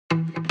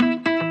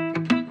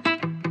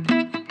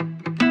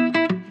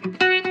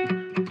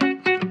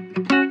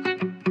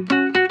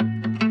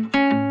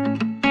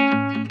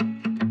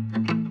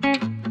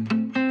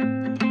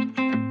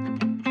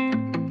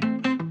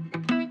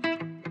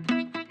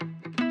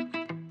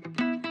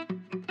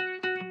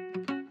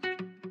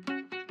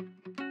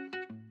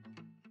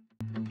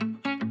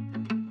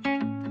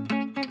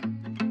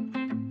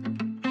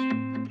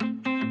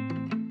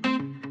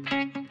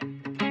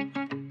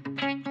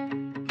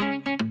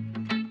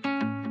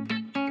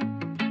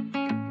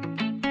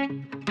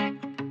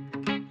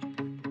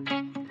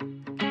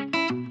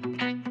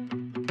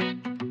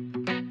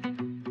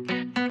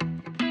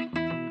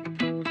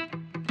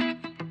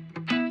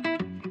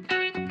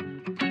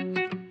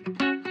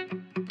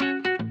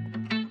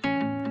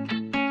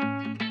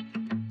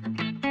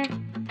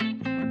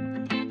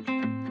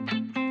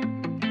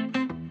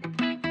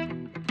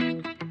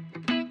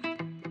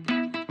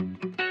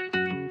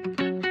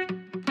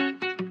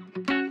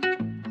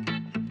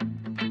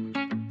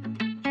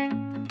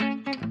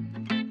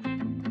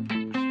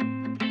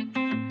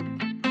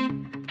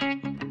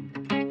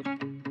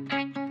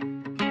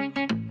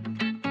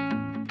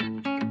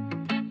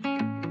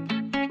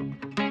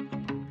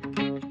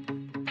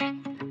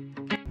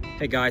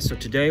Hey guys, so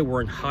today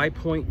we're in High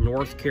Point,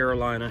 North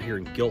Carolina, here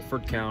in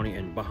Guilford County,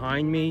 and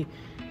behind me,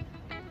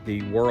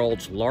 the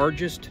world's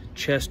largest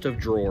chest of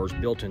drawers,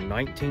 built in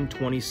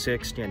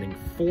 1926, standing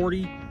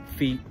 40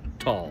 feet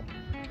tall.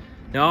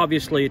 Now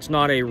obviously it's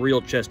not a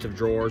real chest of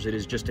drawers, it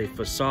is just a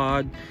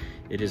facade.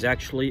 It is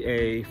actually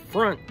a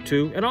front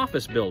to an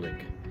office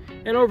building.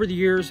 And over the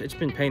years, it's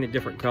been painted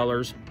different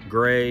colors,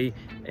 gray,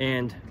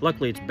 and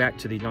luckily it's back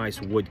to the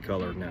nice wood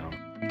color now.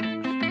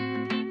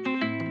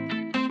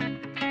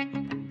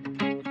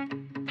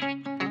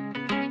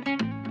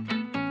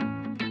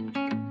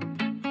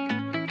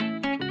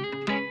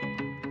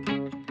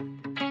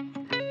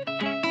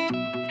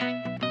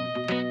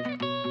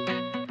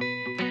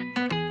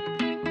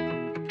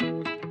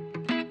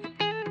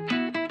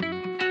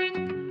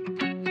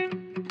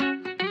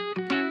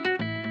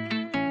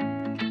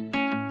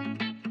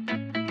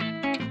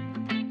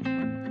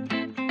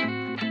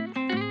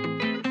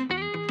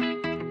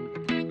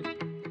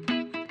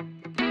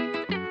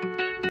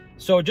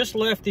 So I just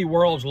left the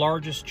world's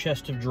largest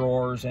chest of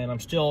drawers, and I'm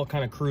still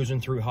kind of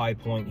cruising through High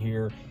Point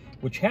here,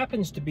 which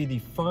happens to be the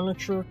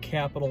furniture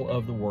capital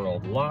of the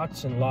world.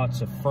 Lots and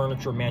lots of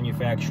furniture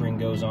manufacturing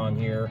goes on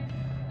here.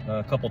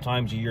 A couple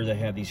times a year they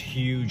have these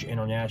huge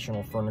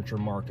international furniture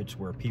markets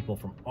where people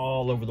from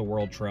all over the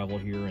world travel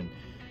here and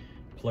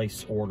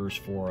place orders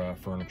for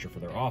furniture for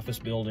their office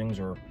buildings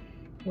or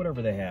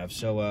whatever they have.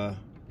 So a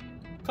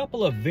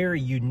couple of very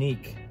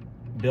unique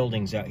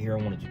buildings out here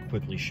I wanted to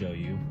quickly show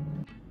you.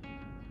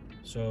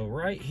 So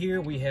right here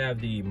we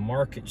have the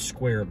Market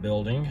Square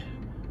building.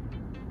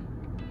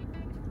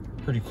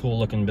 Pretty cool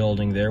looking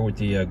building there with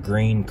the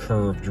green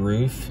curved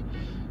roof.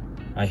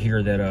 I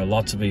hear that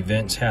lots of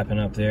events happen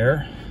up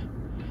there.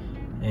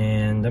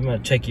 And I'm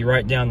going to take you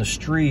right down the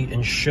street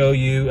and show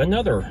you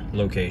another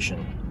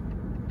location.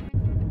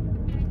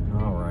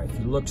 All right, if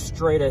you look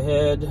straight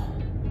ahead,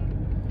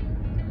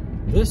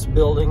 this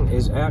building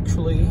is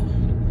actually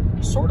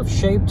sort of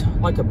shaped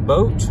like a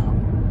boat,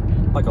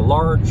 like a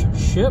large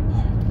ship.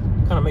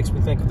 Kind of makes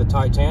me think of the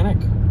Titanic.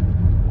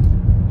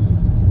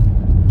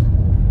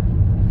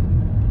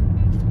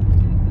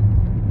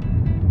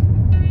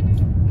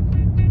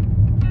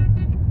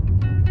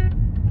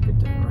 Get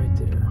that right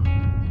there.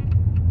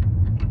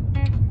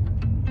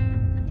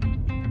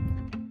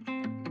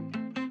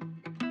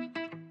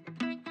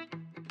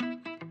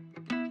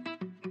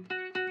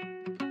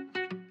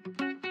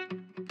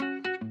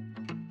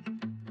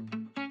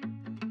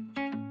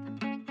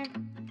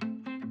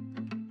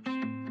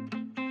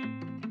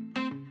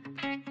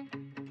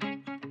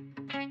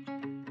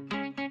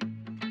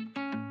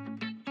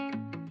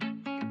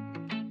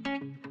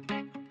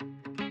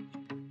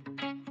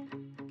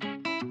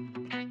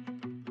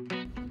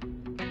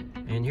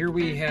 And here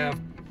we have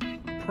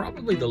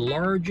probably the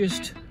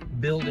largest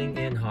building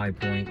in High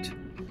Point.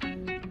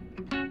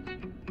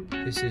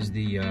 This is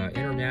the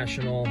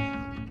International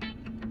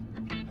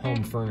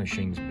Home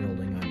Furnishings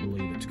building, I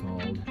believe it's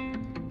called.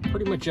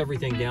 Pretty much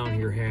everything down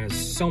here has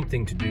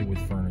something to do with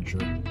furniture.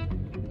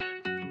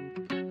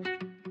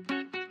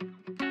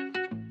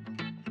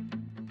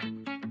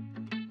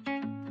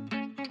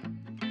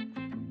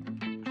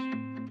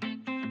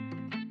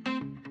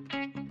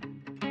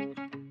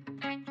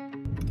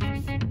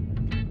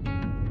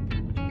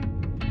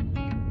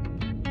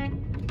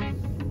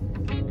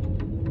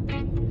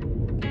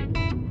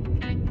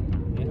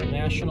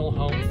 International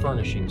Home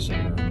Furnishing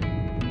Center.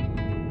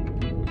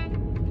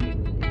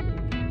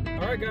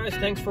 Alright guys,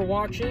 thanks for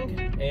watching,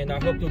 and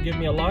I hope you'll give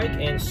me a like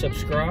and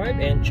subscribe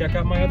and check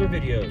out my other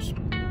videos.